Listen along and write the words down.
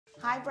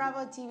Hi,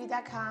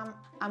 BravoTV.com.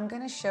 I'm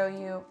gonna show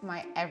you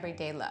my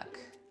everyday look.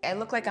 I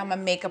look like I'm a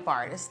makeup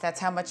artist. That's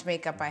how much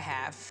makeup I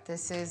have.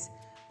 This is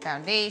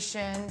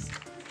foundations,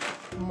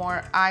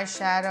 more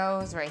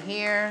eyeshadows right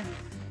here,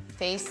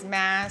 face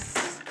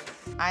masks,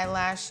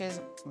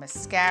 eyelashes,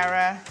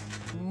 mascara,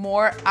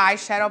 more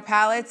eyeshadow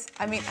palettes.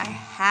 I mean, I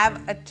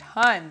have a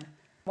ton.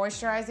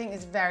 Moisturizing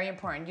is very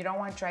important. You don't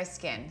want dry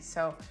skin.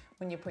 So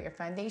when you put your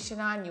foundation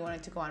on, you want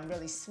it to go on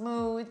really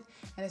smooth.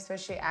 And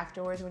especially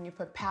afterwards, when you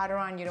put powder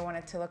on, you don't want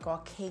it to look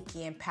all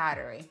cakey and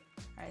powdery.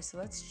 All right, so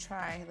let's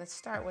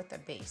start with the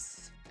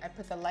base. I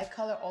put the light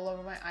color all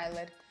over my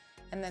eyelid.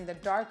 And then the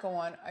darker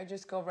one, I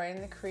just go right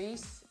in the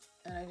crease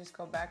and I just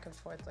go back and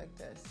forth like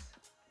this.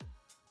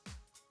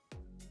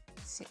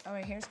 See, oh,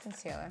 right here's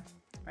concealer,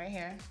 right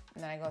here.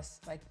 And then I go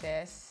like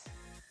this.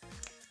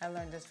 I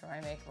learned this from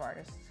my makeup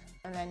artist.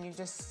 And then you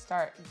just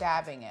start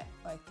dabbing it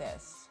like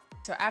this.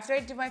 So after I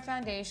do my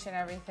foundation,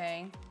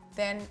 everything,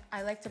 then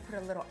I like to put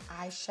a little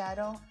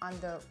eyeshadow on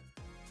the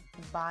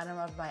bottom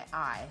of my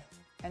eye.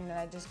 And then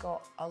I just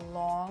go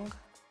along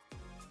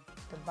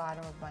the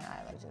bottom of my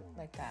eyelid,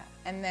 like that.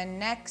 And then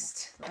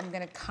next, I'm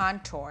gonna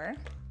contour.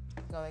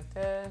 Go like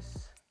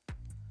this,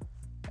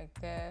 like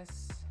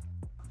this.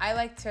 I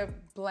like to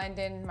blend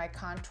in my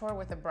contour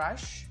with a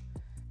brush,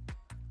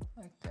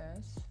 like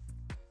this,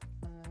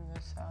 and then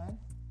this side.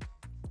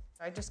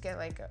 I just get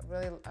like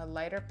a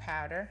lighter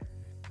powder,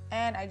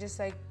 and I just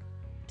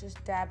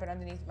dab it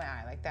underneath my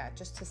eye like that,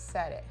 just to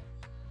set it.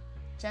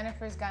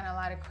 Jennifer's gotten a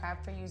lot of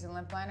crap for using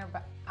lip liner,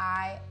 but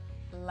I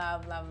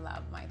love, love,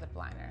 love my lip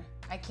liner.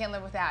 I can't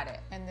live without it.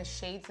 And the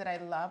shades that I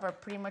love are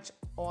pretty much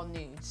all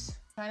nudes.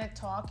 Trying to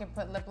talk and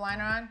put lip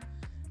liner on,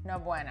 no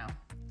bueno.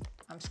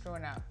 I'm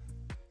screwing up.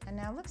 And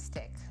now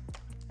lipstick.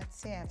 Let's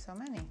see, I have so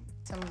many.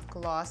 Some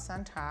gloss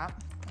on top.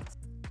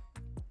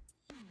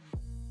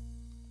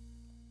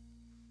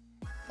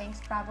 Thanks,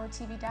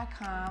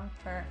 BravoTV.com,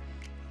 for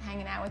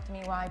hanging out with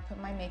me while I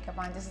put my makeup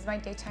on. This is my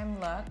daytime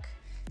look,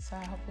 so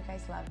I hope you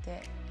guys loved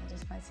it. I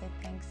just want to say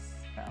thanks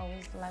for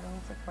always loving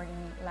and supporting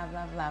me. Love,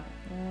 love, love.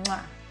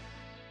 Mwah.